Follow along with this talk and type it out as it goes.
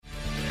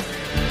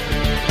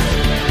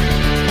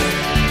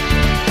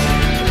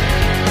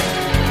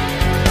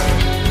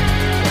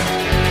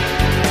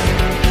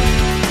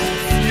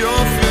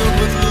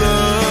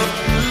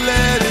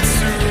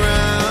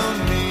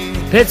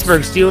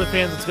Pittsburgh Steelers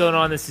fans, what's going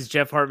on? This is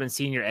Jeff Hartman,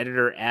 senior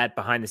editor at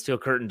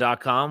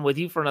BehindTheSteelCurtain.com, with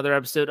you for another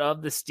episode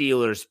of the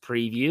Steelers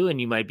Preview. And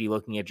you might be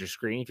looking at your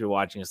screen if you're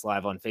watching us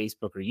live on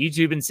Facebook or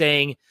YouTube and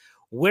saying,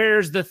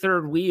 where's the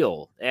third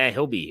wheel?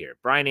 He'll be here.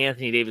 Brian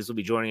Anthony Davis will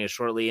be joining us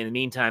shortly. In the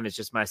meantime, it's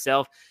just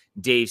myself,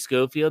 Dave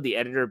Schofield, the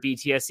editor of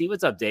BTSC.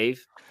 What's up,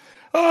 Dave?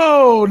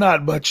 Oh,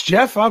 not much,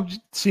 Jeff. I'll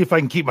see if I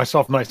can keep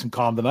myself nice and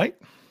calm tonight.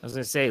 I was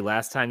going to say,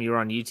 last time you were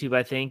on YouTube,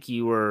 I think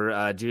you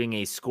were doing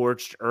a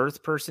scorched earth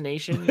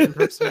impersonation, if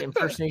that's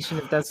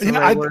the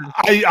right word.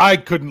 I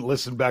couldn't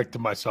listen back to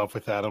myself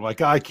with that. I'm like,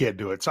 I can't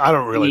do it. So I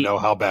don't really know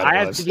how bad it was. I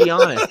have to be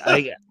honest.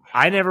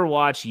 I never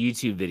watch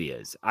YouTube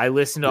videos. I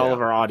listen to all of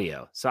our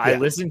audio. So I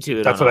listened to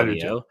it on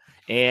audio,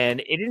 and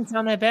it didn't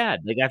sound that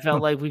bad. Like, I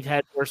felt like we've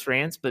had worse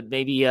rants, but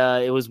maybe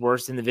it was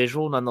worse in the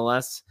visual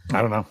nonetheless.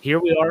 I don't know. Here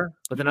we are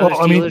with another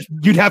Steelers. I mean,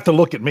 you'd have to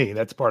look at me.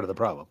 That's part of the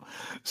problem.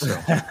 So.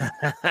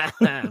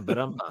 But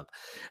I'm pumped.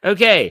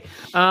 Okay.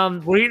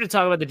 We're here to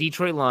talk about the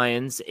Detroit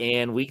Lions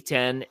and Week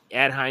 10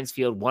 at Heinz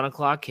Field,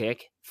 1:00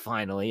 kick.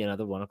 Finally,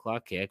 another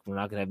 1:00 kick. We're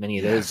not going to have many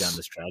of those down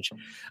the stretch.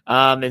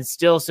 And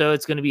still, so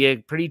it's going to be a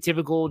pretty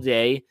typical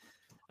day.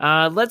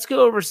 Let's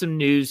go over some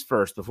news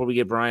first before we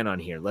get Brian on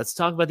here. Let's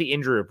talk about the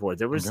injury report.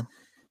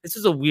 This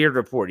was a weird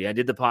report. I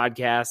did the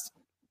podcast.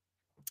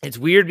 It's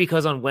weird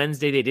because on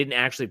Wednesday, they didn't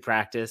actually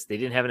practice. They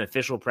didn't have an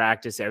official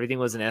practice. Everything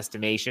was an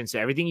estimation. So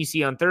everything you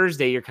see on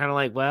Thursday, you're kind of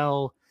like,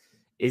 well,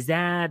 is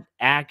that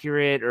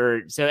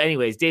accurate? So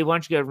anyways, Dave, why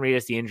don't you go and read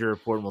us the injury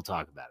report and we'll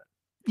talk about it.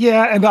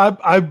 Yeah, and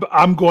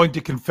I'm going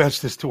to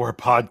confess this to our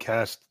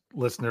podcast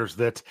listeners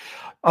that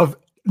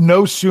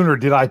no sooner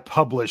did I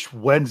publish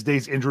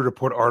Wednesday's injury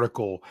report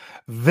article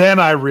than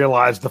I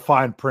realized the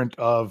fine print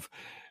of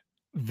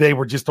they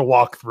were just a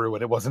walkthrough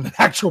and it wasn't an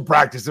actual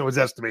practice. It was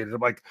estimated.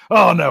 I'm like,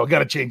 oh no, got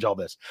to change all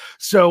this.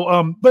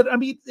 So, but I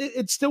mean,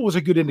 it still was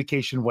a good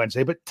indication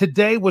Wednesday, but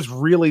today was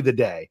really the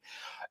day.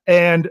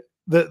 And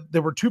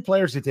there were two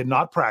players that did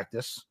not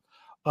practice.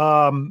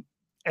 And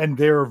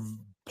they're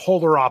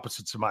polar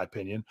opposites, in my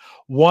opinion.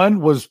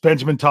 One was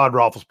Benjamin Todd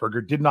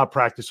Roethlisberger, did not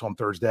practice on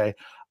Thursday.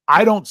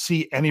 I don't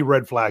see any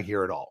red flag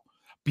here at all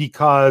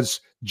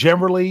because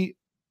generally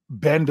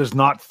Ben does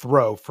not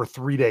throw for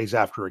 3 days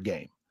after a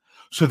game.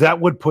 So that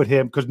would put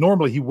him, because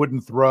normally he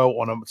wouldn't throw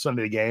on a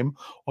Sunday game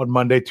on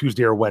Monday,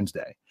 Tuesday, or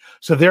Wednesday.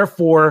 So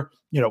therefore,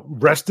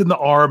 resting the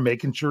arm,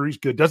 making sure he's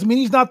good. Doesn't mean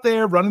he's not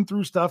there running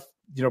through stuff,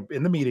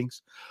 in the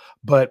meetings.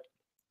 But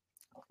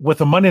with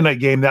a Monday night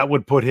game, that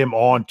would put him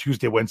on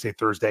Tuesday, Wednesday,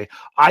 Thursday.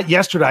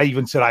 Yesterday, I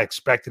even said I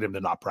expected him to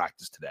not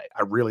practice today.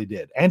 I really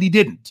did. And he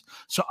didn't.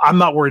 So I'm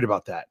not worried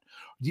about that.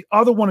 The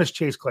other one is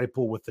Chase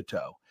Claypool with the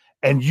toe.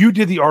 And you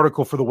did the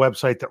article for the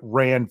website that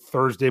ran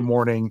Thursday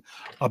morning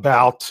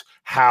about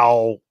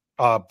how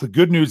the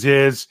good news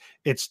is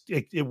it's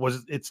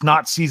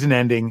not season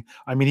ending.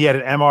 I mean, he had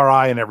an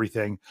MRI and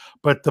everything,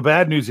 but the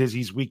bad news is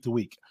he's week to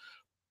week.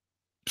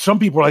 Some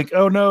people are like,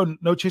 oh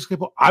no Chase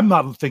Claypool. I'm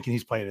not thinking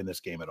he's playing in this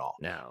game at all.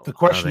 No. The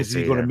question is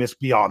he going to miss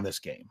beyond this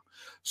game?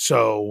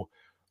 So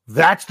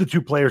that's the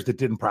two players that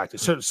didn't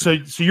practice. So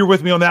you're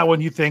with me on that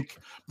one. You think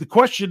the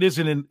question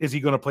isn't is he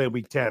going to play in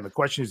week 10? The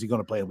question is he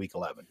going to play in week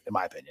 11, in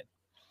my opinion.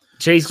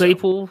 Chase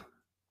Claypool?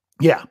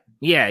 Yeah.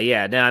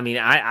 Yeah. No, I mean,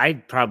 I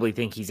probably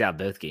think he's out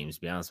both games,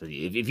 to be honest with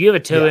you. If you have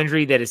a toe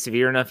injury that is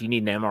severe enough, you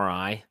need an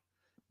MRI,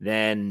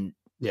 then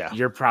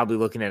you're probably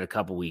looking at a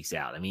couple weeks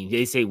out. I mean,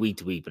 they say week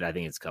to week, but I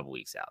think it's a couple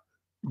weeks out.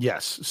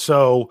 Yes.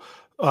 So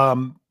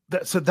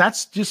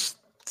that's just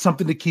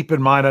something to keep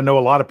in mind. I know a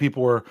lot of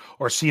people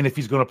are seeing if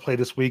he's going to play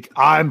this week.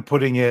 I'm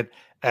putting it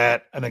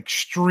at an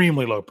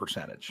extremely low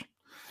percentage.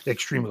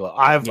 Extremely low.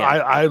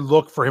 I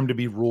look for him to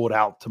be ruled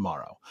out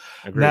tomorrow.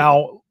 Agreed.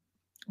 Now,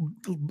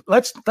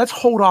 let's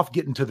hold off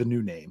getting to the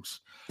new names.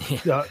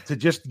 To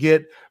just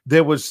get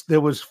there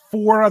was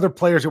 4 other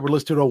players that were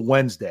listed on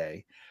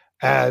Wednesday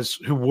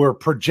who were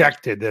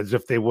projected as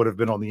if they would have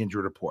been on the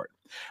injury report.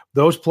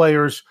 Those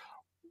players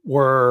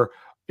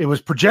it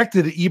was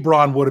projected that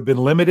Ebron would have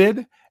been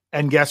limited.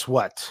 And guess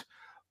what?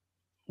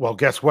 Well,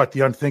 guess what?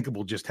 The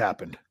unthinkable just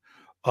happened.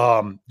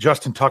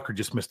 Justin Tucker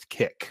just missed a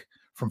kick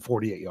from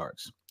 48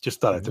 yards. Just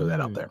thought I'd throw that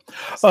out there.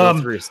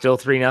 Still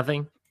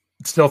 3-0?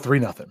 Still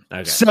 3-0.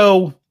 Okay.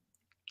 So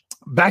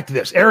back to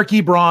this. Eric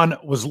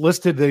Ebron was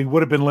listed that he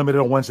would have been limited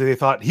on Wednesday. They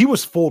thought he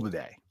was full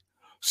today.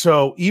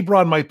 So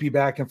Ebron might be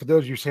back. And for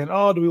those of you saying,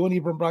 oh, do we want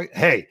Ebron back?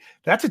 Hey,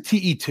 that's a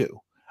TE2.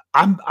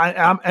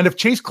 And if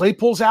Chase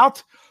Claypool's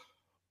out,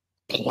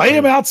 play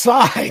him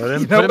outside.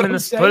 Put him in the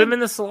slot. Put him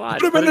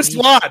in the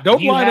slot.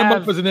 Don't line him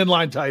up as an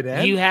inline tight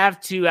end. You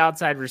have 2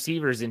 outside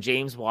receivers in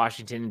James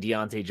Washington and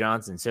Deontay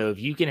Johnson. So if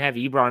you can have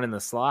Ebron in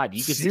the slot,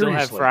 you can still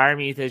have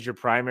Freiermuth as your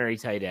primary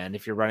tight end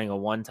if you're running a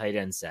 1 tight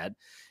end set.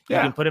 You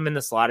can put him in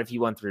the slot if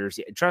you want 3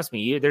 receivers. Trust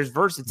me, there's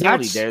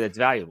versatility there that's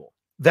valuable.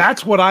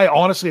 That's what I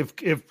honestly,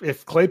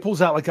 if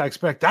Claypool's out like I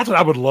expect, that's what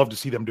I would love to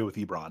see them do with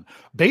Ebron.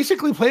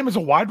 Basically, play him as a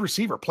wide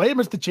receiver. Play him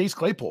as the Chase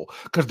Claypool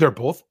because they're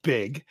both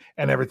big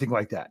and everything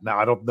like that. Now,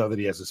 I don't know that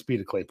he has the speed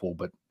of Claypool,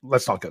 but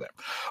let's not go there.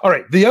 All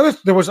right,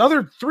 there was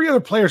 3 other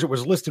players that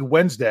was listed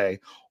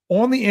Wednesday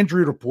on the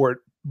injury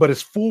report but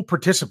as full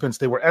participants,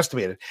 they were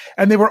estimated.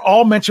 And they were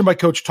all mentioned by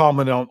Coach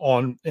Tomlin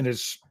on in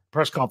his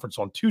press conference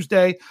on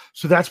Tuesday.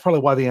 So that's probably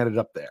why they ended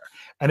up there.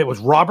 And it was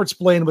Robert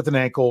Spillane with an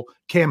ankle,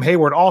 Cam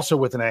Hayward also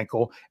with an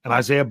ankle, and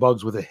Isaiah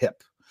Buggs with a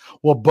hip.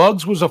 Well,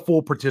 Buggs was a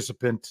full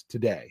participant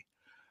today.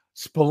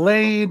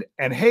 Spillane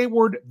and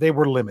Hayward, they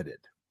were limited.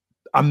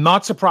 I'm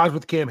not surprised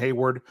with Cam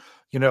Hayward.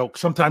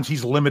 Sometimes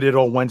he's limited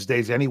on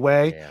Wednesdays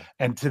anyway. Yeah.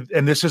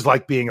 And this is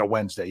like being a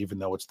Wednesday, even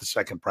though it's the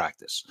second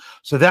practice.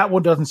 So that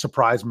one doesn't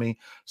surprise me.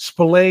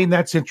 Spillane,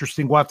 that's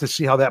interesting. We'll have to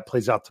see how that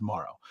plays out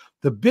tomorrow.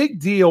 The big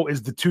deal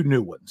is the two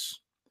new ones.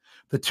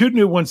 The two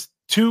new ones,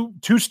 two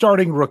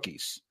starting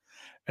rookies.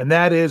 And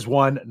that is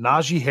one,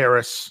 Najee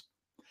Harris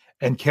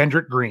and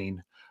Kendrick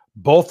Green.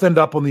 Both end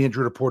up on the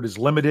injury report as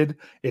limited.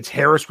 It's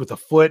Harris with a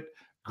foot,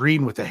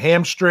 Green with a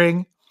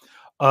hamstring.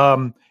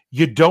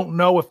 You don't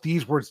know if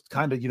these were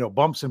kind of,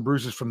 bumps and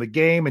bruises from the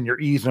game and you're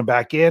easing them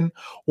back in,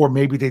 or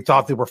maybe they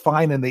thought they were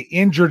fine and they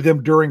injured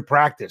them during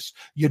practice.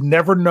 You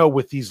never know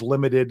with these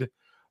limited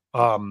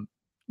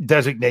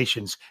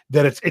designations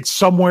that it's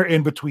somewhere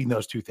in between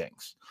those two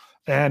things.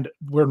 And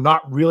we're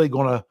not really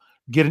going to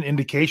get an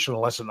indication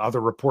unless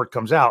another report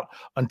comes out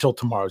until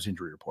tomorrow's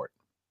injury report.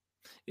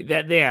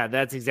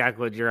 That's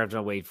exactly what you're having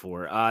to wait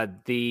for. Well,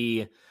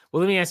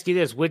 let me ask you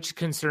this: which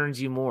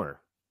concerns you more,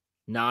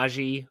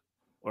 Najee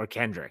or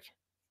Kendrick?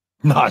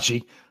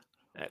 Najee.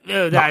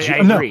 I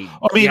agree.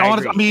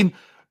 No.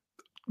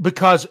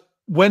 Because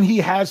when he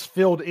has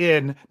filled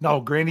in, now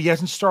granted he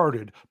hasn't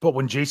started, but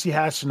when J.C.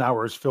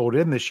 Hassenauer has filled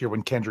in this year,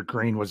 when Kendrick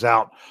Green was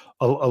out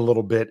a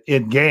little bit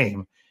in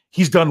game,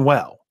 he's done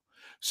well.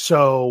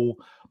 So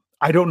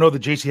I don't know that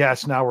J.C.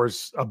 Hassenauer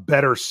is a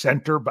better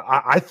center, but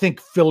I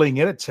think filling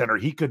in at center,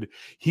 he could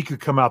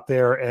come out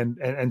there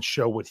and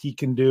show what he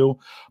can do.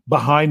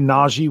 Behind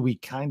Najee, we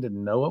kind of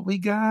know what we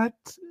got.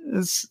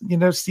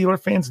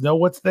 Steeler fans know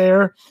what's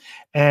there,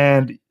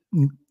 and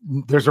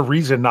there's a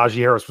reason Najee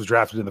Harris was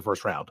drafted in the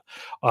first round,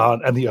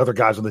 and the other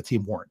guys on the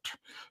team weren't.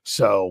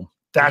 So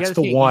that's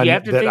the one that I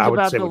would say. You have to think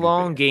about the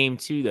long game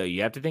too, though.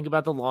 You have to think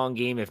about the long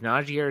game. If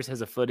Najee Harris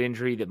has a foot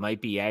injury that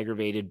might be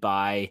aggravated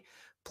by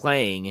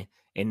playing,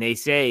 and they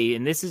say,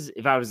 and this is,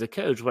 if I was a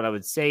coach, what I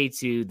would say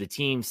to the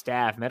team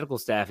staff, medical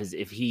staff, is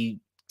if he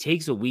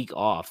takes a week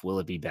off, will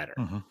it be better?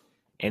 Mm-hmm.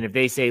 And if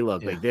they say,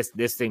 look, like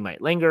this thing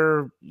might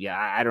linger,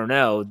 I don't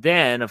know,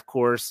 then of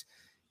course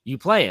you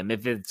play him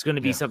if it's going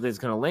to be something that's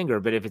going to linger.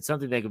 But if it's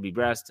something that could be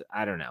breast,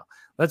 I don't know.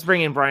 Let's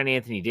bring in Brian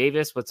Anthony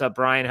Davis. What's up,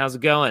 Brian? How's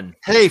it going?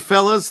 Hey,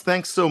 fellas.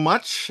 Thanks so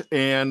much.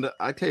 And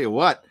I tell you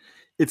what,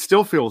 it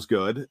still feels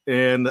good.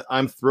 And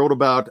I'm thrilled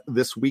about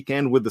this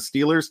weekend with the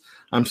Steelers.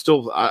 I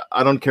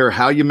don't care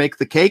how you make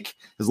the cake,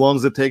 as long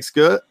as it tastes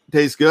good.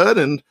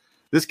 And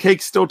this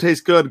cake still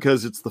tastes good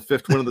because it's the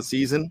 5th win of the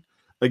season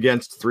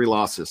against 3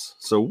 losses.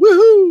 So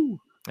woohoo!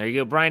 There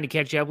you go, Brian. To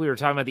catch you up, we were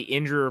talking about the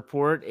injury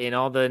report and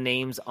all the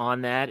names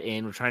on that,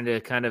 and we're trying to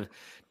kind of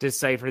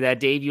decipher that.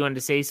 Dave, you wanted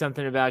to say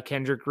something about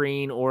Kendrick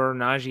Green or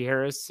Najee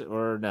Harris,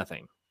 or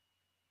nothing?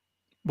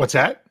 What's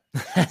that?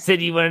 I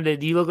said you look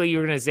like you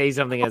were going to say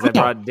something as I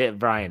brought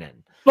Brian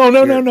in.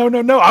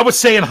 No. I was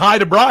saying hi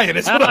to Brian.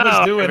 That's what I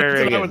was doing.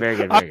 Very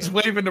good. I was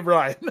waving to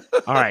Brian.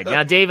 All right.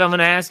 Now, Dave, I'm going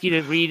to ask you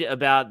to read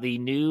about the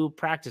new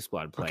practice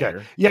squad player.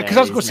 Okay. Yeah, because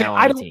I was going to say,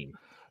 I don't.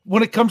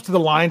 When it comes to the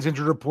Lions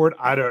injury report,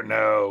 I don't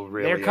know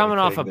really. They're coming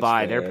off a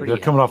bye. They're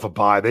coming off a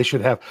bye. They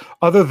should have,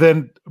 other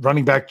than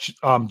running back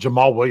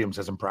Jamal Williams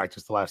hasn't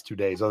practiced the last 2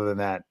 days. Other than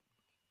that,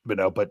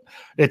 but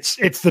it's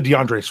the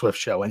DeAndre Swift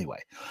show anyway.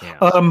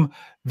 Yeah.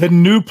 The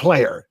new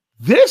player.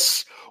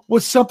 This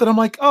was something I'm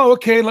like, oh,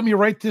 okay, let me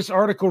write this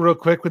article real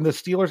quick. When the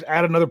Steelers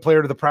add another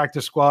player to the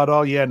practice squad,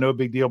 oh yeah, no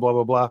big deal, blah,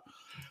 blah, blah.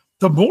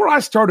 The more I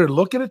started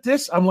looking at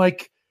this, I'm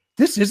like,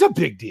 this is a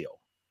big deal.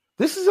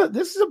 This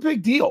is a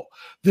big deal.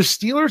 The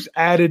Steelers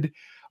added,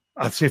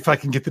 let's see if I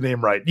can get the name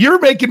right. You're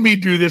making me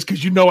do this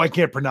because I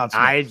can't pronounce it.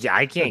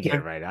 I can't get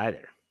it right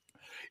either.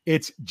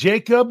 It's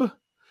Jacob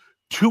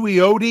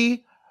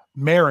Tuioti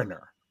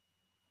Mariner.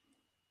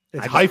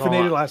 It's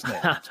hyphenated last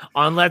name.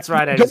 On Let's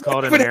Ride, I just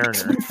called him Mariner.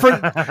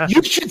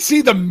 You should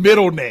see the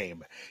middle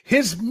name.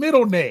 His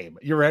middle name.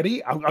 You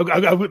ready?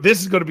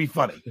 This is going to be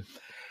funny.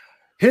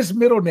 His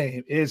middle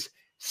name is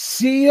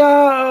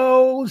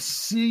Cio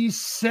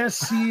Cecilia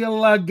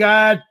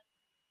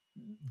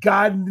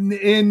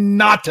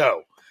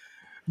Godinato.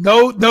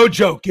 No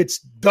joke. It's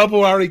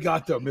double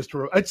arigato,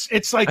 Mr.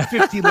 It's like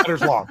 50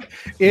 letters long.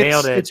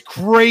 Nailed it. It's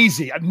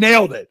crazy. I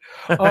nailed it.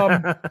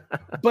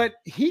 But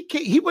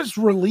he was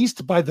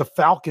released by the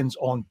Falcons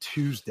on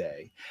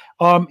Tuesday.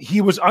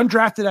 He was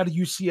undrafted out of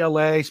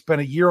UCLA,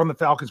 spent a year on the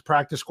Falcons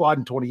practice squad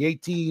in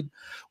 2018,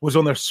 was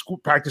on their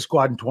practice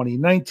squad in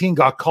 2019,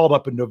 got called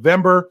up in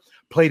November,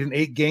 played in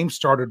 8 games,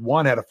 started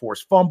 1, had a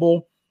forced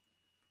fumble.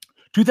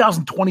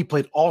 2020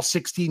 played all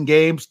 16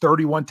 games,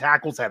 31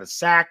 tackles, had a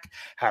sack,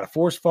 had a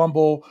forced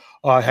fumble,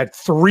 had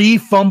 3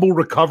 fumble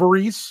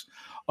recoveries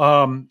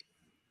in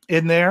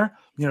there,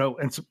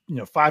 and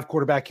 5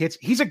 quarterback hits.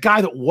 He's a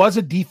guy that was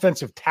a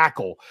defensive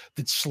tackle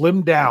that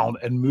slimmed down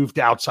and moved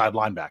to outside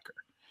linebacker.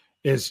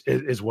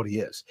 is what he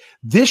is.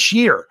 This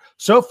year,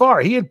 so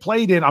far, he had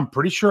played in, I'm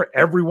pretty sure,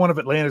 every one of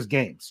Atlanta's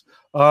games.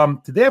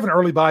 Did they have an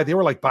early bye? They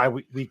were like bye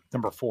week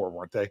number 4,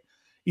 weren't they?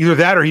 Either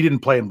that or he didn't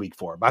play in week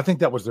 4. But I think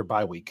that was their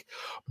bye week.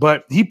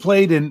 But he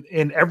played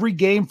in every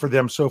game for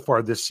them so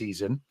far this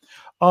season.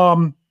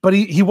 But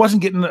he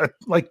wasn't getting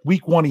like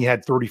week 1, he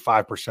had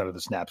 35% of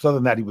the snaps. Other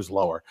than that, he was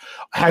lower.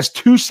 Has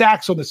 2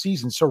 sacks on the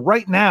season. So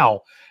right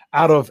now,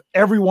 out of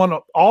everyone,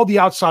 all the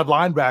outside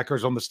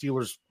linebackers on the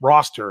Steelers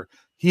roster,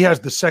 he has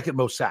the second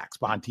most sacks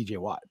behind TJ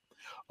Watt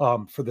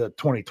for the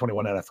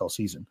 2021 NFL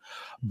season.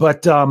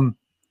 But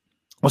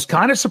was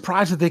kind of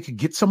surprised that they could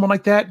get someone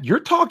like that.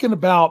 You're talking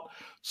about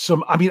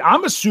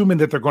I'm assuming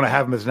that they're going to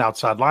have him as an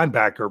outside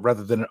linebacker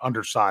rather than an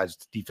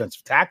undersized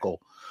defensive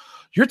tackle.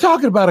 You're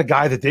talking about a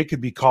guy that they could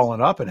be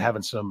calling up and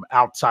having some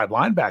outside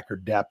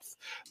linebacker depth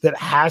that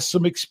has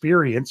some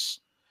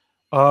experience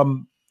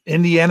in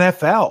the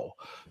NFL.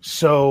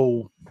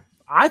 So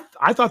I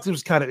thought this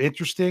was kind of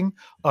interesting.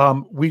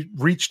 We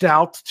reached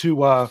out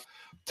to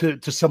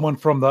someone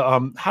from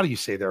the how do you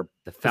say they're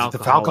the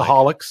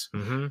Falcoholics?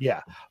 Mm-hmm.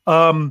 Yeah.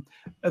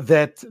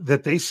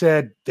 That they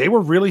said they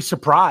were really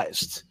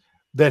surprised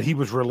that he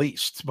was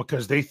released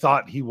because they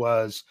thought he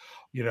was,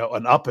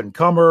 an up and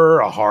comer,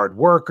 a hard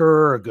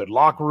worker, a good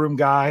locker room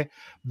guy.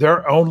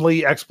 Their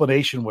only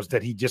explanation was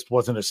that he just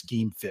wasn't a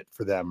scheme fit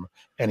for them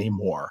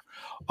anymore.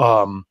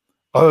 Other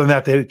than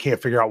that, they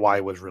can't figure out why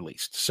he was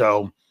released.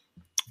 So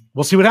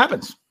we'll see what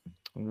happens.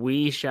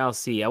 We shall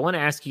see. I want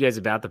to ask you guys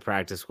about the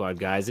practice squad,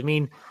 guys. I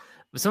mean,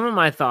 some of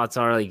my thoughts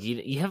are like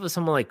you have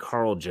someone like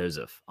Carl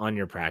Joseph on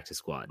your practice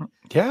squad.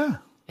 Yeah.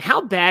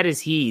 How bad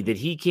is he that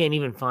he can't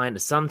even find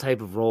some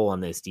type of role on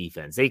this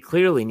defense? They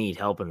clearly need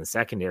help in the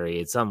secondary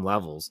at some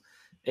levels.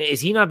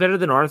 Is he not better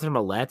than Arthur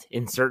Millette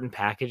in certain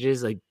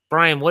packages? Like,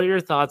 Brian, what are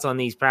your thoughts on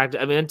these practice?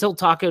 I mean, until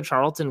Taco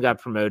Charlton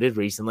got promoted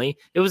recently,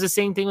 it was the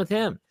same thing with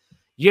him.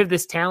 You have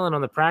this talent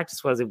on the practice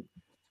squad.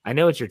 I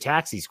know it's your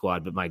taxi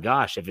squad, but my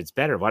gosh, if it's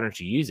better, why don't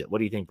you use it? What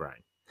do you think,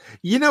 Brian?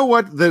 You know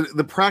what?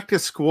 The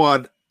practice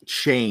squad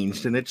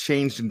changed, and it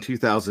changed in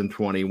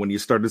 2020 when you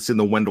started seeing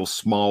the Wendell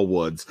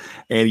Smallwoods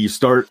and you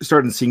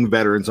started seeing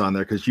veterans on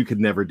there because you could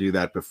never do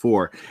that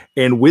before.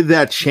 And with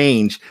that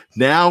change,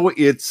 now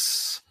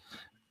it's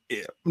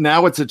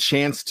a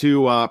chance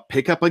to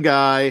pick up a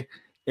guy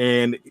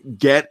and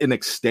get an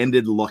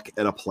extended look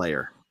at a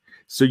player.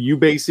 So you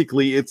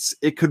basically,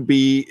 it could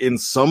be in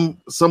some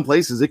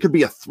places, it could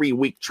be a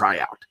 3-week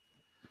tryout.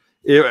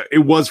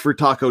 It was for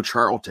Taco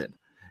Charlton.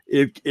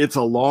 It's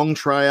a long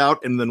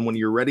tryout, and then when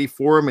you're ready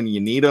for him and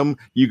you need him,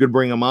 you could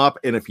bring him up.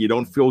 And if you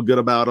don't feel good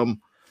about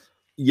him,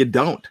 you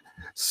don't.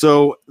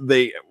 So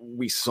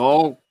we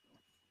saw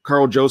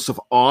Carl Joseph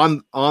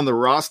on the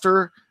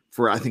roster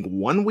for I think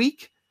 1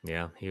 week.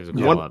 Yeah, he was a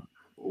call up.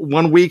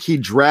 1 week he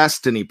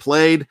dressed and he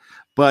played,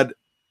 but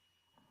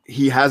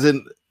he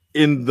hasn't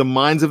in the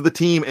minds of the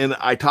team. And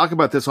I talk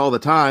about this all the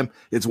time.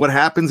 It's what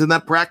happens in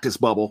that practice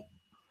bubble,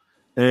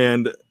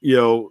 and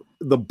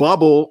the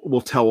bubble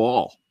will tell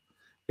all.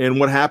 And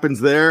what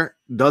happens there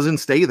doesn't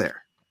stay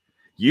there.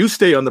 You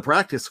stay on the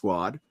practice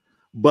squad,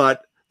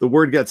 but the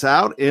word gets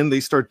out and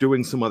they start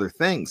doing some other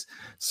things.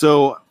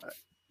 So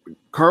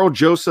Carl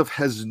Joseph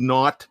has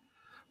not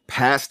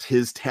passed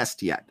his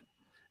test yet.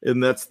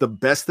 And that's the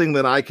best thing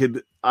that I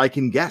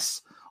can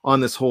guess on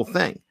this whole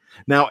thing.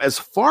 Now, as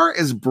far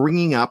as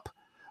bringing up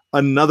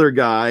another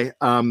guy,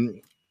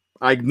 I'm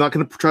not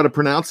going to try to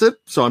pronounce it.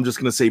 So I'm just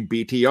going to say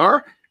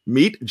BTR,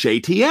 meet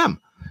JTM.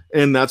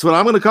 And that's what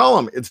I'm going to call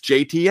him. It's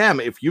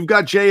JTM. If you've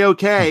got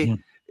JOK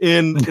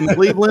in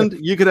Cleveland,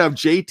 you could have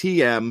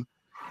JTM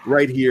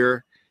right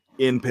here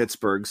in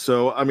Pittsburgh.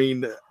 So, I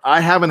mean, I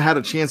haven't had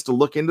a chance to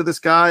look into this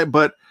guy,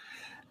 but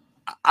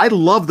I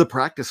love the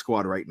practice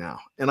squad right now.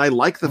 And I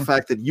like the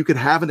fact that you could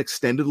have an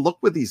extended look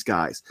with these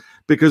guys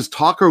because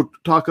Taco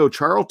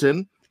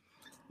Charlton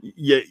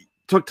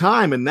took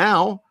time, and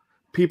now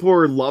people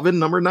are loving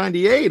number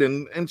 98.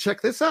 And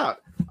check this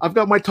out. I've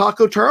got my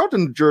Taco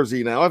Charlton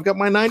jersey now. I've got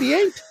my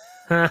 98.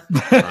 And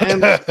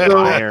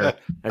so,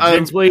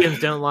 Vince Williams,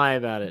 don't lie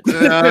about it.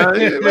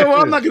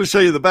 Well, I'm not going to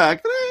show you the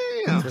back.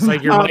 Just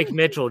like your Mike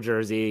Mitchell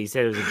jersey. He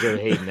said it was a Joe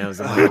Hayden. That was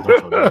a Mike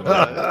Mitchell jersey.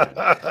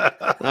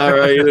 All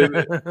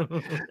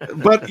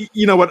right. But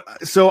you know what?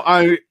 So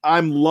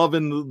I'm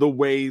loving the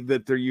way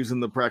that they're using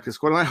the practice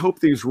squad. And I hope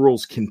these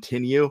rules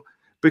continue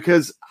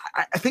because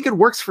I think it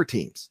works for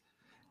teams.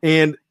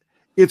 And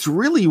it's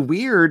really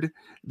weird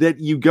that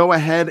you go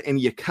ahead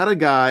and you cut a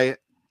guy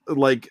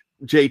like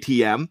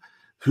JTM,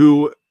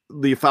 who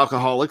the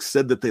Falcoholics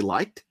said that they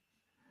liked,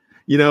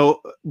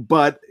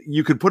 but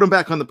you could put him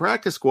back on the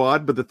practice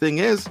squad. But the thing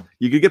is,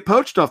 you could get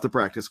poached off the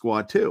practice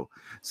squad too.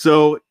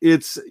 So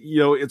it's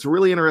a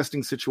really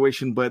interesting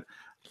situation. But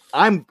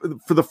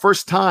for the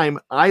first time,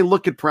 I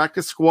look at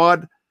practice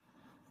squad,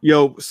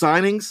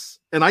 signings,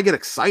 and I get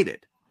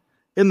excited.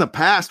 In the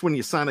past, when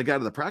you sign a guy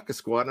to the practice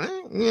squad,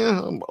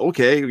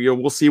 okay,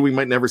 we'll see. We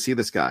might never see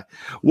this guy.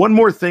 One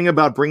more thing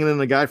about bringing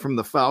in a guy from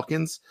the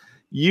Falcons.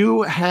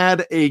 You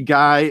had a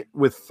guy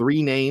with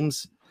 3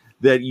 names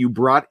that you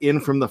brought in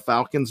from the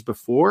Falcons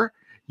before.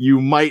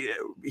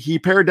 he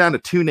pared down to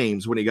two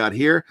names when he got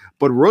here,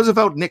 but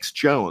Roosevelt Nix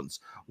Jones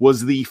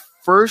was the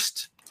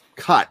first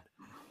cut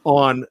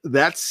on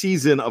that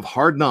season of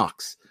Hard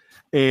Knocks,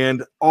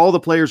 and all the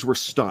players were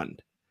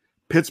stunned.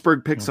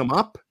 Pittsburgh picks him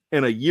up,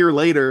 and a year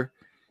later,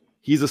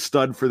 he's a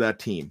stud for that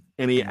team,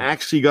 and he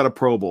actually got a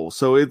Pro Bowl.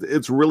 So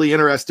it's really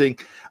interesting.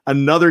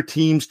 Another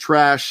team's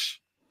trash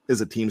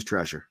is a team's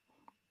treasure.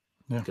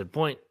 Yeah. Good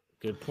point.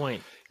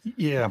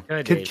 Yeah.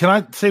 Can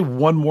I say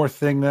one more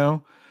thing,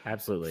 though?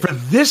 Absolutely. For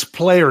this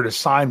player to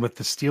sign with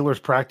the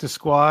Steelers practice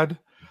squad,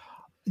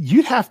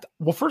 you'd have to,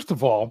 well, first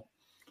of all,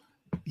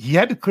 he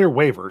had to clear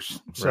waivers.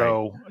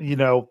 So,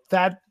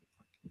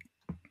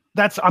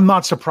 that's, I'm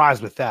not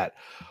surprised with that.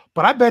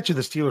 But I bet you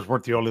the Steelers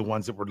weren't the only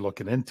ones that were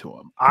looking into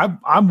him.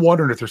 I'm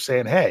wondering if they're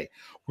saying, hey,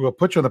 we're going to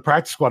put you on the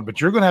practice squad, but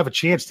you're going to have a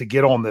chance to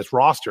get on this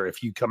roster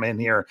if you come in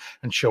here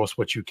and show us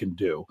what you can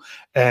do.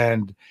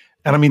 And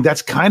I mean,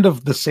 that's kind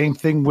of the same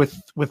thing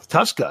with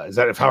Tuska, is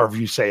that if however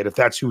you say it, if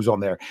that's who's on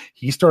there.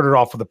 He started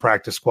off with the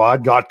practice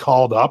squad, got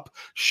called up,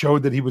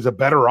 showed that he was a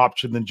better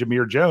option than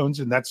Jameer Jones,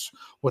 and that's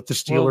what the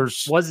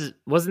Steelers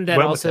wasn't that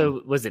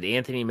also, was it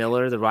Anthony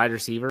Miller, the wide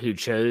receiver, who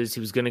chose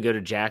he was going to go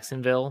to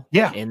Jacksonville?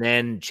 Yeah. And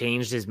then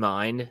changed his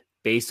mind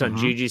based on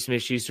Juju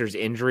Smith-Schuster's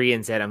injury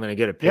and said, I'm going to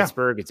go to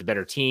Pittsburgh. It's a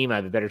better team. I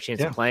have a better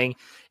chance of playing.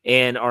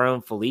 And our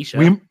own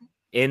Felicia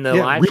in the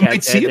live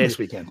chat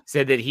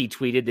said that he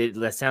tweeted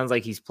that sounds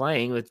like he's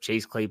playing with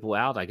Chase Claypool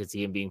out. I could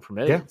see him being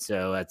promoted. Yeah.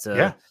 So that's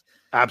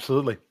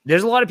absolutely.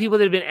 There's a lot of people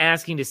that have been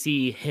asking to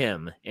see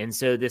him. And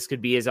so this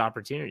could be his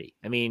opportunity.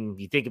 I mean,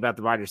 you think about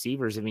the wide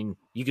receivers. I mean,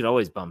 you could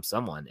always bump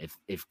someone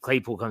if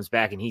Claypool comes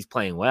back and he's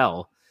playing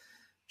well.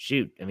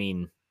 Shoot. I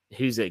mean,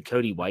 who's it?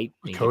 Cody White.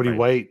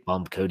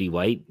 Bump Cody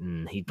White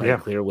and he'd play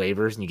clear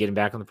waivers and you get him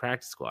back on the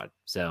practice squad.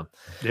 So,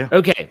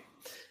 okay.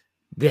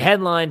 The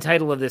headline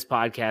title of this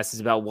podcast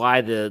is about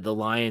why the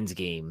Lions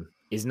game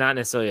is not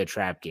necessarily a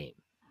trap game.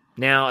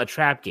 Now, a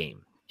trap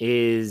game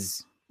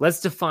is,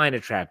 let's define a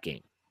trap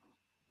game.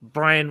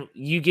 Brian,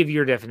 you give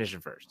your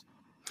definition first.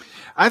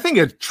 I think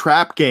a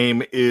trap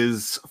game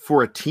is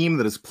for a team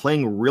that is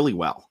playing really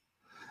well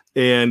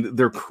and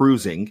they're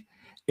cruising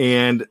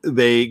and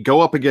they go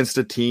up against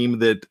a team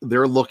that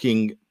they're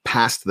looking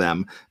past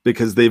them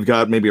because they've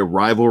got maybe a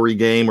rivalry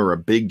game or a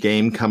big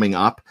game coming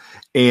up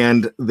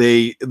and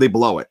they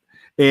blow it.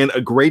 And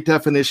a great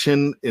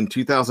definition in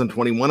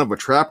 2021 of a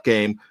trap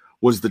game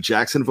was the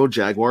Jacksonville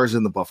Jaguars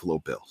and the Buffalo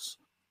Bills,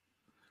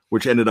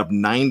 which ended up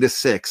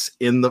 9-6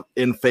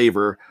 in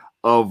favor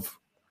of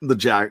the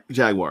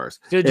Jaguars.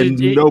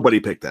 Nobody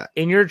picked that.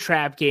 In your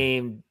trap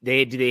game,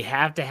 do they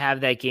have to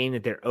have that game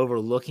that they're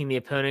overlooking the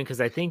opponent?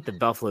 Because I think the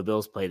Buffalo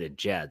Bills play the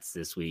Jets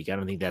this week. I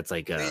don't think that's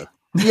like a...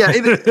 Yeah,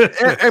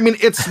 I mean,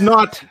 it's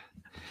not...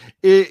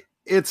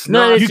 It's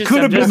not. You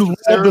could have been lulled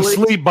to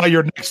sleep by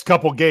your next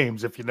couple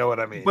games, if you know what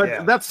I mean.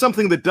 But that's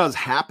something that does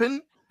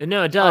happen.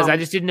 No, it does. I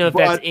just didn't know if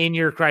that's in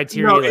your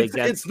criteria. No,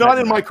 it's not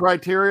in my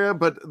criteria,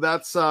 but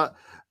that's a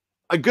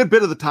good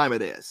bit of the time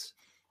it is.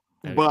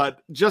 Okay.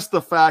 But just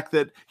the fact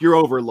that you're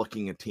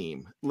overlooking a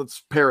team,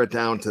 let's pare it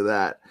down to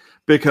that,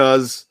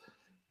 because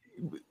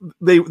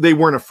they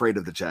weren't afraid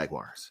of the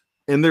Jaguars,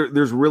 and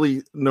there's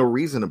really no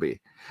reason to be.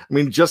 I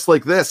mean, just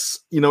like this,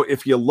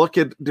 if you look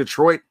at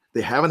Detroit,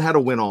 they haven't had a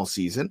win all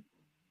season.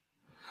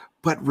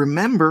 But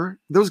remember,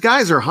 those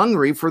guys are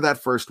hungry for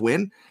that first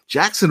win.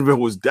 Jacksonville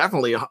was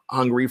definitely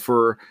hungry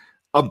for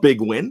a big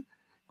win.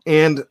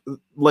 And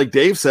like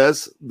Dave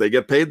says, they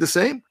get paid the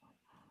same.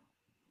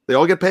 They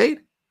all get paid.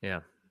 Yeah.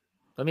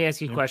 Let me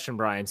ask you a question,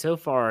 Brian. So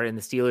far in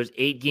the Steelers,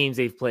 8 games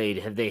they've played,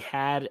 have they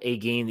had a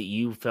game that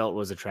you felt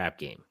was a trap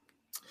game?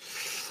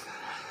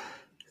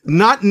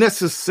 Not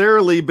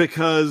necessarily,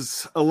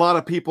 because a lot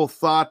of people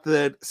thought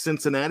that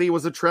Cincinnati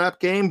was a trap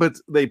game, but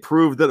they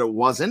proved that it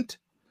wasn't.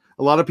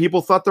 A lot of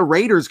people thought the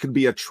Raiders could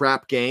be a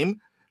trap game,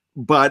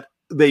 but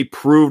they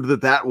proved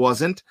that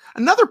wasn't.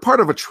 Another part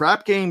of a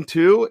trap game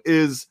too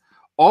is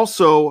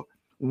also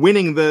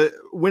winning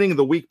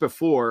the week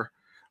before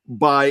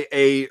by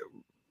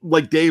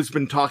like Dave's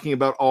been talking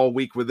about all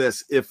week with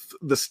this. If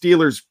the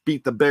Steelers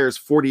beat the Bears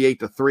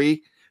 48-3,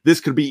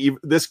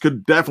 this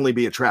could definitely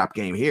be a trap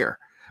game here,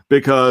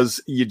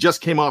 because you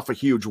just came off a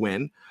huge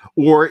win.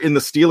 Or in the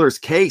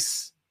Steelers'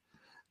 case,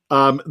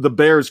 the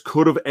Bears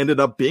could have ended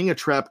up being a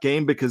trap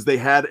game because they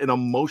had an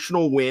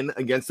emotional win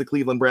against the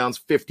Cleveland Browns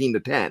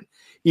 15-10.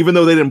 Even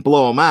though they didn't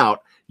blow them out,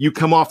 you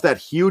come off that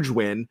huge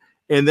win,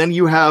 and then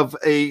you have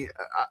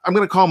I'm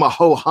going to call him a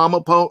ho-hum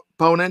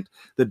opponent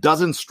that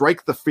doesn't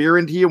strike the fear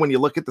into you when you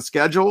look at the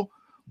schedule.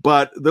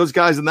 But those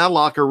guys in that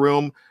locker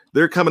room,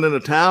 they're coming into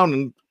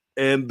town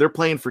and they're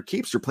playing for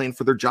keeps. They're playing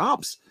for their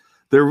jobs.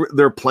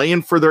 They're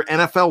playing for their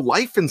NFL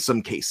life in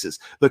some cases.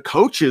 The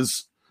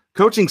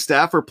coaching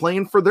staff are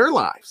playing for their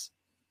lives.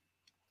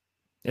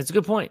 That's a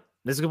good point.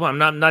 I'm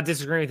not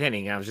disagreeing with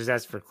anything. I was just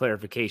asking for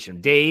clarification.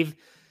 Dave,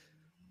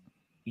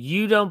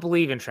 you don't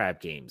believe in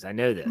trap games. I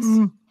know this.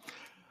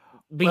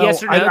 But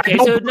yes or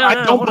no?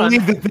 I don't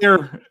believe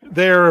that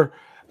they're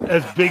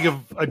as big of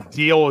a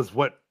deal as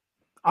what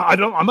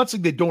I'm not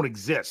saying they don't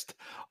exist.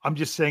 I'm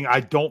just saying I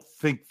don't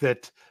think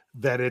that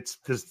it's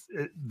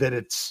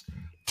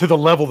to the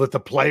level that the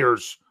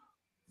players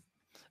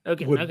would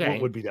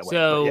be that way.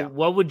 So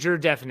what would your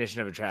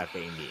definition of a trap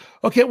game be?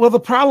 Okay, well, the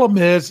problem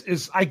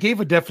is I gave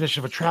a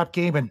definition of a trap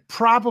game, and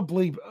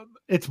probably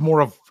it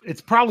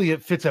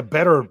fits a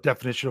better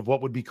definition of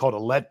what would be called a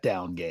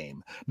letdown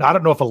game. Now, I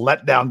don't know if a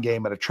letdown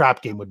game and a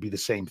trap game would be the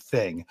same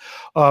thing.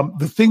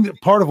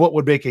 Part of what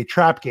would make a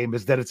trap game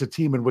is that it's a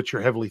team in which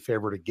you're heavily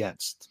favored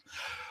against.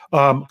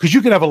 Because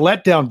you can have a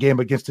letdown game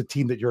against a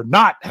team that you're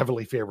not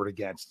heavily favored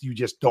against. You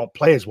just don't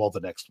play as well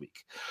the next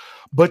week.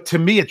 But to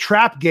me, a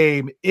trap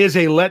game is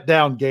a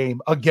letdown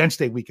game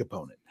against a weak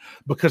opponent.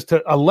 Because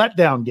a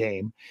letdown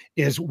game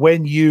is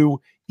when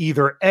you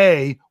either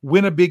A,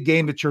 win a big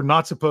game that you're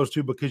not supposed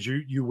to because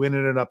you win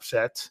in an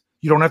upset.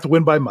 You don't have to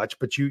win by much,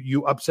 but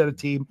you upset a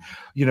team,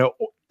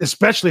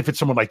 especially if it's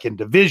someone like in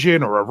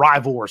division or a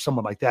rival or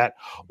someone like that,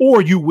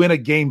 or you win a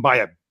game by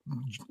a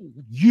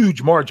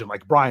huge margin,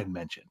 like Brian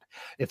mentioned.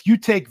 If you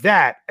take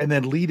that and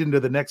then lead into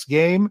the next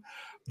game,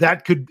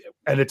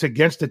 and it's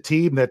against a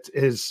team that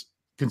is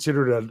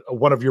considered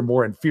one of your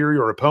more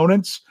inferior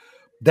opponents,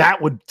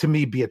 that would, to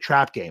me, be a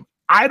trap game.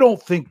 I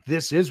don't think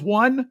this is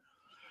one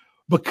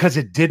because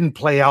it didn't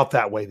play out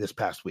that way this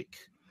past week.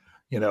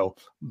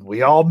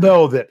 We all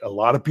know that a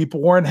lot of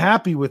people weren't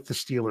happy with the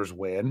Steelers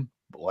win.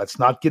 But let's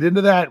not get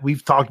into that.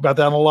 We've talked about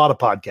that on a lot of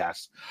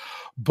podcasts.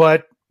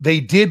 But they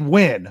did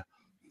win,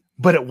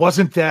 but it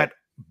wasn't that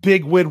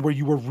big win where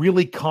you were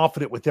really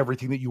confident with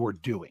everything that you were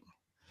doing.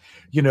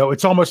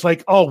 It's almost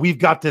like, oh, we've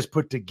got this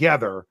put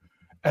together.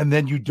 And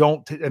then you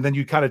don't, and then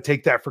you kind of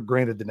take that for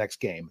granted the next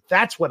game.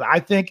 That's what I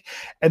think.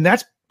 And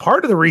that's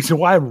part of the reason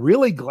why I'm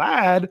really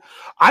glad.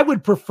 I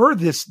would prefer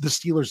the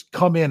Steelers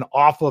come in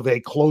off of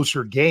a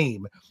closer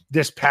game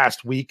this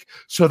past week.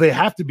 So they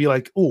have to be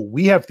like, oh,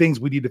 we have things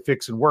we need to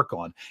fix and work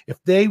on.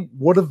 If they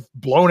would have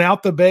blown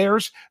out the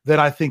Bears, then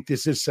I think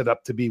this is set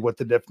up to be what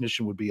the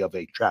definition would be of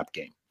a trap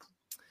game.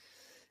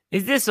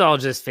 Is this all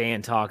just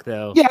fan talk,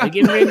 though? Yeah. Like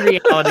in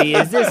reality,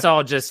 is this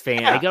all just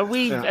fan? Yeah.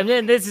 I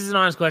mean, this is an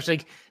honest question.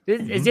 Like,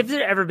 as if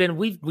there ever been,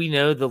 we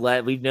know the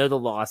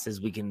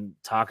losses. We can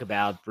talk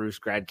about Bruce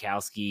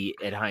Gradkowski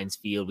at Heinz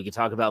Field. We can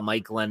talk about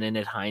Mike Glennon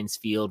at Heinz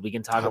Field. We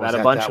can talk about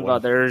a bunch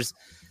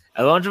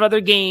of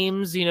other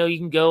games. You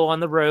can go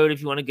on the road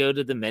if you want to go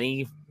to the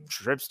many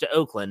trips to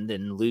Oakland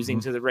and losing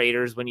to the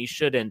Raiders when you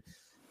shouldn't.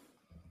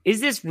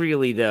 Is this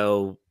really,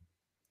 though?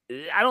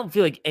 I don't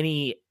feel like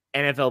any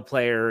NFL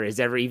player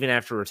has ever, even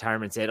after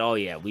retirement, said, oh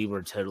yeah, we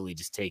were totally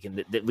just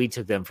taken that we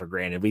took them for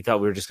granted. We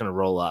thought we were just going to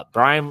roll up.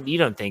 Brian, you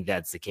don't think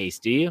that's the case,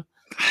 do you?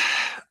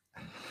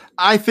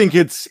 I think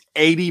it's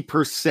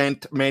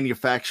 80%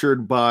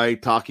 manufactured by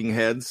talking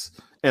heads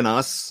and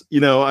us.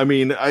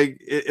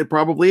 It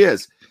probably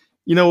is.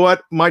 You know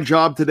what? My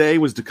job today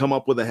was to come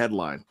up with a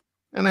headline.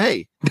 And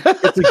hey,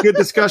 it's a good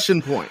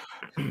discussion point.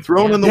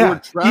 Thrown in the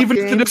word trap even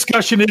game. If the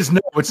discussion is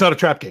no, it's not a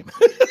trap game.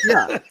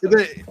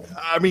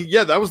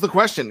 That was the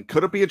question.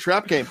 Could it be a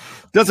trap game?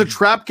 Does a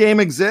trap game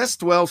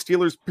exist? Well,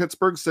 Steelers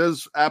Pittsburgh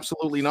says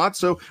absolutely not.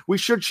 So we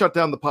should shut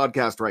down the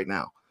podcast right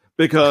now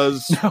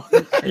because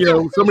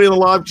somebody in the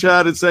live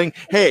chat is saying,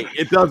 hey,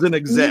 it doesn't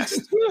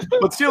exist.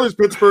 But Steelers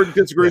Pittsburgh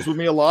disagrees with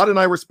me a lot, and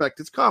I respect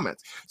his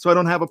comments. So I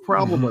don't have a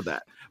problem with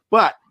that.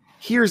 But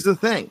here's the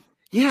thing.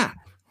 Yeah.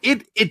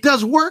 It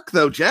does work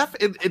though, Jeff.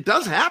 It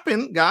does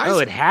happen, guys. Oh,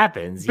 it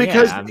happens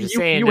because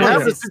you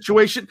have a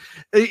situation.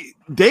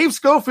 Dave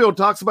Schofield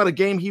talks about a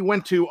game he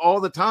went to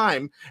all the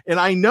time, and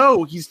I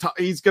know he's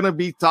going to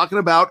be talking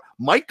about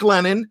Mike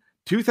Glennon,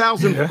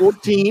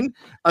 2014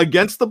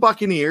 against the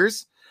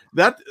Buccaneers.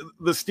 That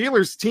the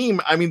Steelers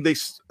team. I mean, they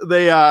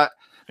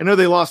I know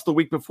they lost the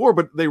week before,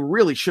 but they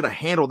really should have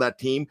handled that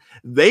team.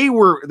 They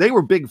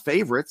were big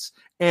favorites.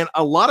 And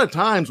a lot of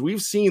times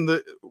we've seen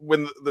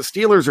when the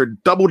Steelers are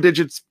double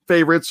digits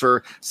favorites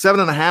or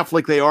 7.5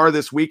 like they are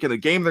this week in a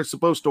game they're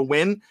supposed to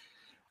win.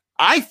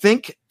 I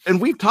think,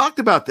 and we've talked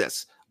about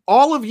this,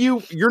 all of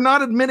you're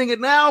not admitting it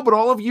now, but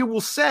all of you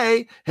will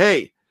say,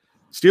 hey,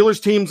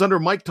 Steelers teams under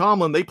Mike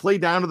Tomlin, they play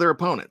down to their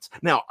opponents.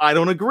 Now, I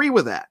don't agree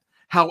with that.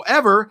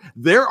 However,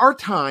 there are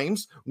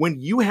times when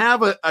you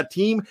have a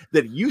team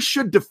that you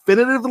should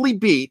definitively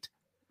beat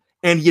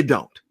and you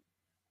don't.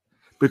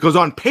 Because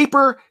on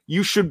paper,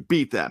 you should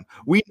beat them.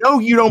 We know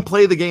you don't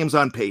play the games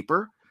on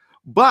paper,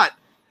 but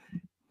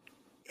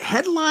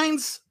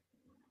headlines,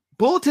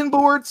 bulletin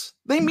boards,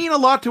 they mean a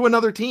lot to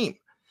another team.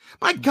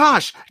 My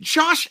gosh,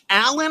 Josh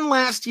Allen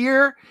last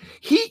year,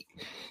 he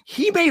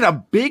made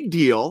a big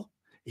deal.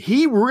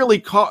 He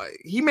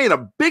made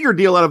a bigger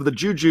deal out of the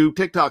Juju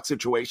TikTok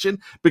situation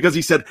because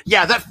he said,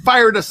 yeah, that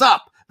fired us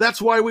up.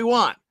 That's why we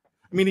won.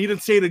 I mean, he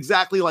didn't say it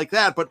exactly like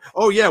that, but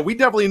oh yeah, we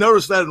definitely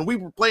noticed that and we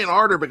were playing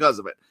harder because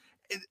of it.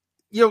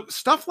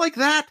 Stuff like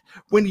that,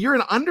 when you're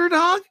an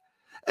underdog,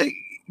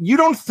 you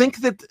don't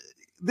think that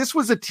this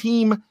was a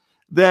team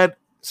that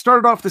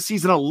started off the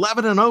season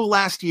 11-0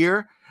 last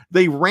year.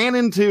 They ran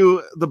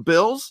into the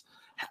Bills,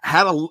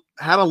 had a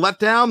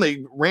letdown.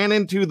 They ran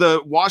into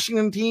the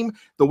Washington team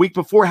the week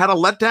before, had a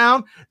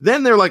letdown.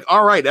 Then they're like,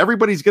 all right,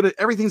 everything's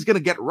gonna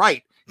get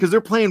right because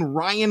they're playing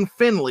Ryan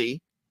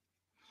Finley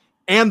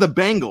and the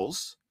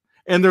Bengals,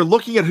 and they're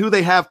looking at who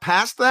they have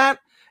past that,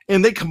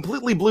 and they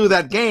completely blew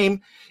that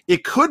game.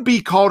 It could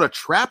be called a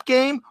trap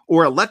game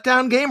or a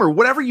letdown game or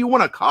whatever you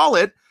want to call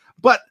it.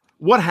 But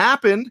what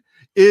happened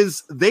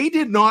is they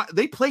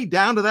played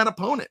down to that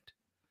opponent.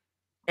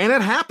 And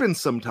it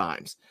happens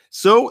sometimes.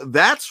 So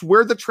that's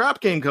where the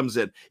trap game comes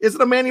in. Is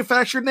it a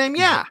manufactured name?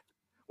 Yeah.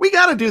 We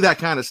got to do that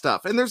kind of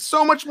stuff. And there's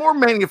so much more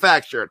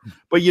manufactured.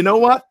 But you know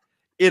what?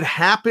 It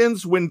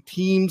happens when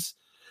teams,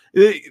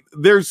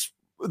 they're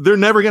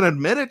never going to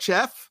admit it,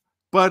 Jeff.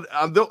 But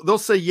they'll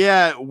say,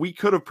 yeah, we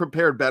could have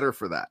prepared better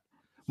for that.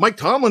 Mike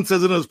Tomlin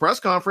says in his press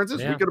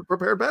conferences, we could have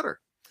prepared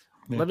better.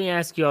 Let me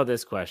ask you all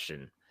this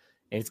question.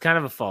 And it's kind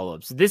of a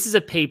follow-up. So this is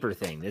a paper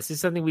thing. This is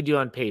something we do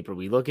on paper.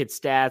 We look at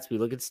stats, we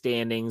look at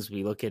standings,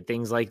 we look at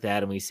things like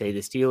that, and we say the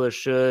Steelers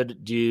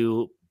should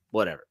do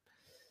whatever.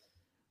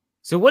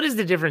 So what is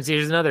the difference?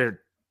 Here's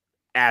another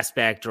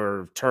aspect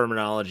or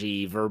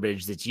terminology,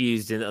 verbiage that's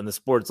used on the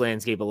sports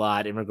landscape a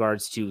lot in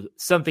regards to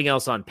something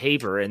else on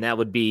paper, and that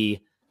would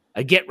be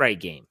a get-right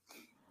game.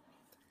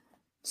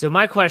 So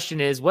my question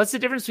is, what's the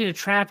difference between a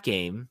trap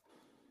game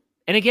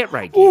and a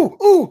get-right game?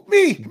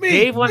 Me.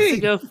 Dave wants to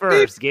go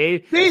first.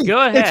 Gabe,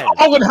 go ahead. It's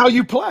all in how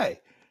you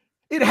play.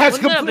 It has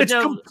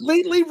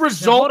completely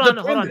result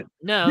dependent. Hold on.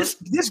 No,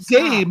 this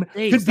game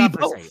could be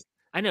both.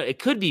 I know it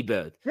could be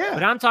both. Yeah.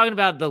 But I'm talking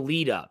about the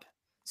lead up.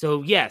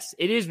 So yes,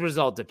 it is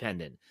result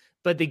dependent.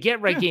 But the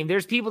get-right game,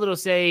 there's people that'll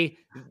say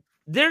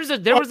there was a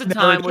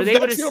time where they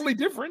would have the only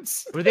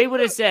difference. where they would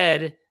have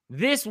said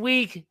this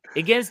week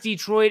against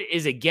Detroit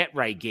is a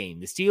get-right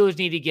game. The Steelers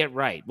need to get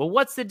right. Well,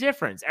 what's the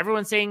difference?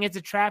 Everyone's saying it's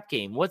a trap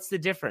game. What's the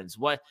difference?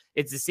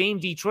 It's the same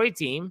Detroit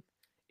team.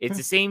 It's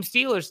the same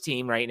Steelers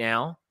team right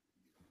now.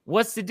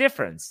 What's the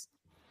difference?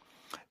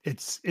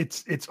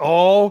 It's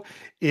all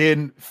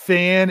in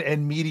fan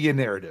and media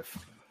narrative.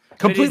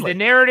 Completely. But is the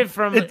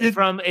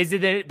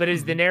narrative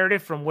is the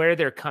narrative from where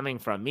they're coming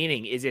from?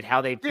 Meaning, is it how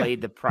they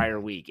played the prior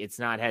week? It's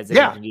not has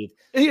anything to do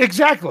with...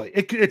 Exactly.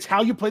 It's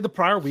how you play the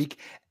prior week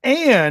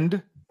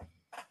and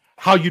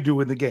how you do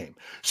in the game.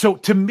 So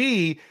to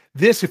me,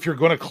 this, if you're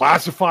going to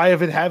classify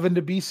of it having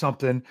to be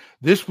something,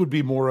 this would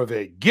be more of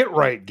a get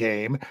right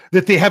game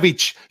that they have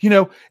each,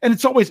 and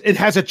it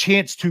has a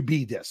chance to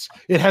be this.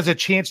 It has a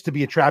chance to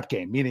be a trap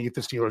game, meaning if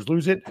the Steelers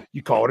lose it,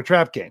 you call it a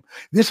trap game.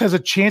 This has a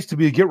chance to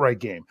be a get right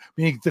game,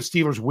 meaning if the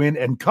Steelers win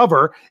and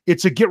cover,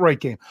 it's a get right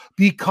game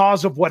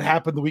because of what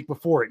happened the week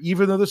before.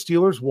 Even though the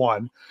Steelers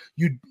won,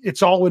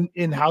 it's all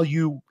in how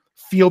you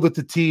feel that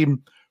the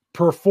team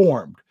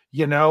performed,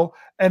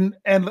 and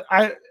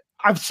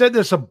I've said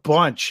this a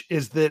bunch,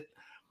 is that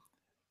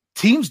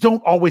teams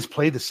don't always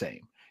play the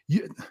same.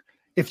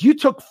 If you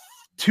took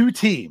two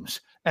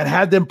teams and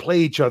had them play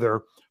each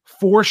other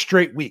 4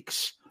 straight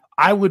weeks,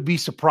 I would be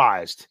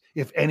surprised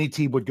if any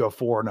team would go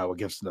 4-0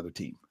 against another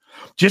team,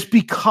 just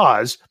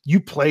because you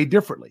play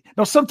differently.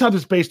 Now, sometimes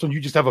it's based on you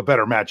just have a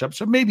better matchup,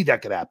 so maybe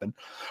that could happen,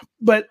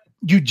 but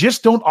you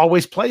just don't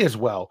always play as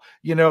well.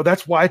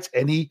 That's why it's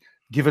any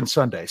given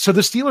Sunday. So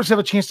the Steelers have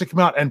a chance to come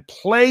out and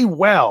play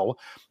well,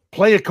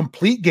 play a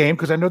complete game,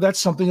 because I know that's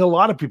something a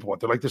lot of people want.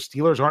 They're like, the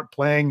Steelers aren't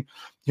playing,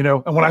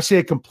 and when I say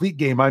a complete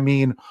game, I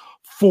mean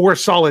 4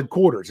 solid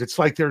quarters. It's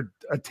like they're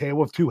a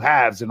tale of 2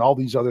 halves and all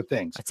these other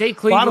things. I'd say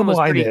Cleveland was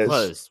pretty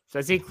close. So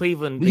I'd say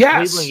Cleveland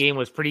game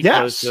was pretty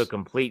close to a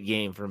complete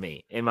game for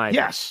me, in my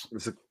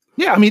opinion.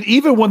 Yeah, I mean,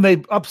 even when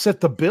they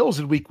upset the Bills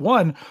in week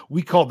 1,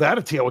 we called that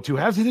a tale of 2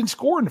 halves. They didn't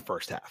score in the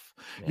first half.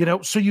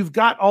 So you've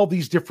got all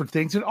these different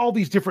things and all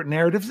these different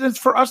narratives. And it's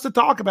for us to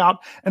talk about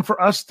and for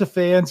us to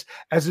fans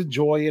as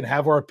enjoy and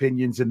have our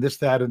opinions and this,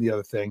 that, and the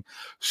other thing.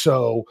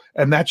 So,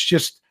 and that's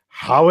just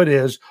how it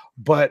is.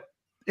 But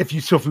if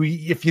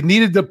you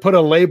needed to put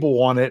a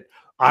label on it,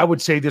 I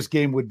would say this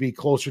game would be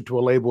closer to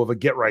a label of a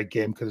get right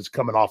game because it's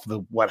coming off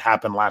of what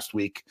happened last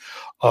week.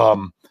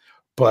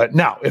 But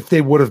now, if they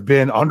would have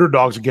been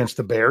underdogs against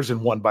the Bears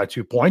and won by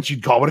 2 points,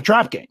 you'd call it a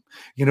trap game.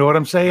 You know what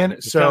I'm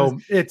saying? So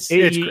it's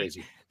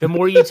crazy. The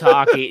more you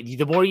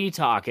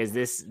talk, as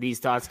these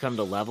thoughts come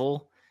to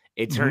level,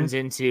 it turns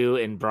into,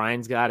 and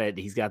Brian's got it.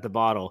 He's got the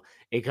bottle.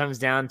 It comes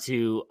down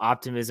to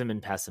optimism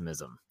and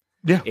pessimism.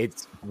 Yeah.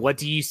 It's what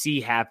do you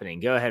see happening?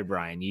 Go ahead,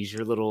 Brian. Use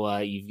your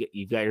little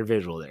you've got your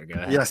visual there. Go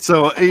ahead. Yeah,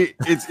 so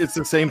it's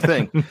the same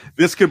thing.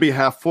 This could be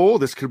half full,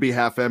 this could be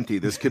half empty.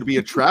 This could be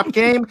a trap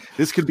game,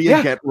 this could be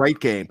a get right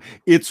game.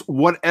 It's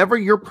whatever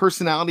your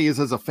personality is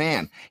as a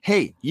fan.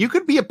 Hey, you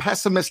could be a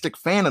pessimistic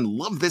fan and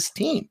love this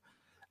team.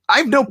 I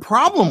have no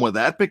problem with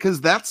that because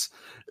that's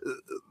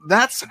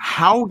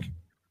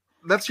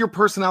your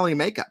personality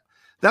makeup.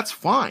 That's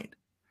fine.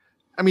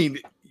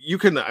 You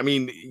could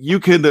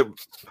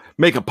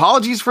make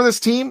apologies for this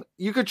team.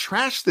 You could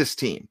trash this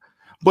team,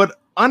 but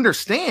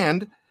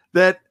understand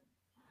that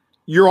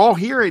you're all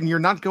here and you're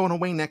not going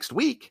away next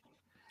week.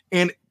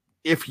 And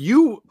if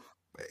you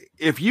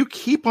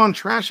keep on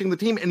trashing the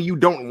team and you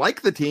don't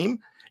like the team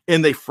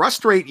and they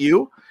frustrate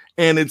you,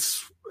 and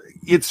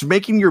it's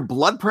making your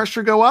blood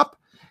pressure go up,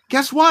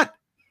 guess what?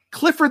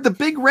 Clifford the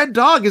Big Red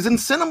Dog is in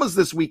cinemas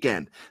this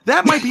weekend.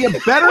 That might be a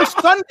better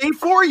Sunday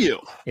for you.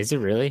 Is it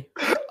really?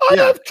 I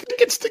have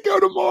tickets to go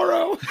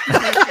tomorrow.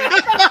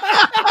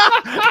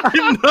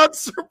 I'm not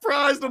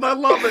surprised, and I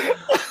love it.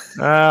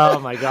 Oh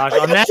my gosh!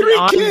 I got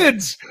 3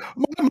 kids.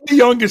 My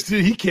youngest,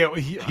 he can't.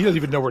 He doesn't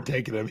even know we're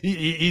taking him.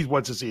 He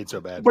wants to see it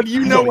so bad. But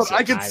you know what?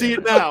 I can see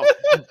it now.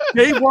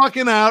 Dave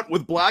walking out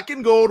with black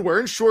and gold,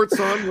 wearing shorts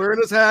on,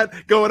 wearing his hat,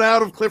 going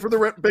out of Clifford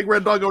the Big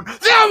Red Dog, going,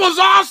 "That was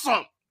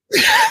awesome."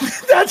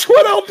 That's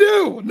what I'll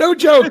do. No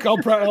joke.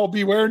 I'll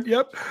be wearing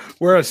a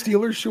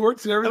Steelers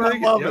shorts and everything.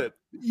 And I love it.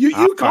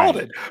 You called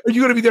it. Are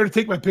you going to be there to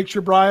take my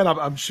picture, Brian?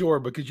 I'm sure,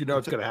 because you know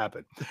it's going to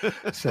happen.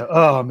 So,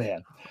 oh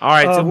man. All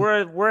right, so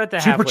we're at the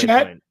super halfway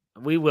chat point.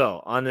 We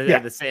will on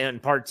the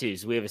part 2.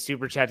 So we have a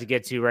super chat to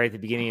get to right at the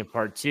beginning of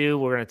part 2.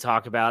 We're going to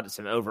talk about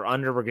some over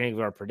under. We're going to give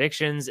our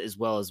predictions as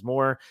well as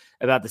more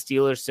about the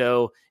Steelers.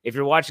 So if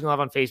you're watching live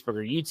on Facebook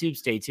or YouTube,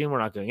 stay tuned. We're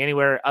not going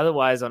anywhere.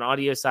 Otherwise, on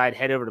audio side,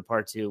 head over to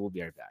part 2. We'll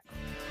be right back.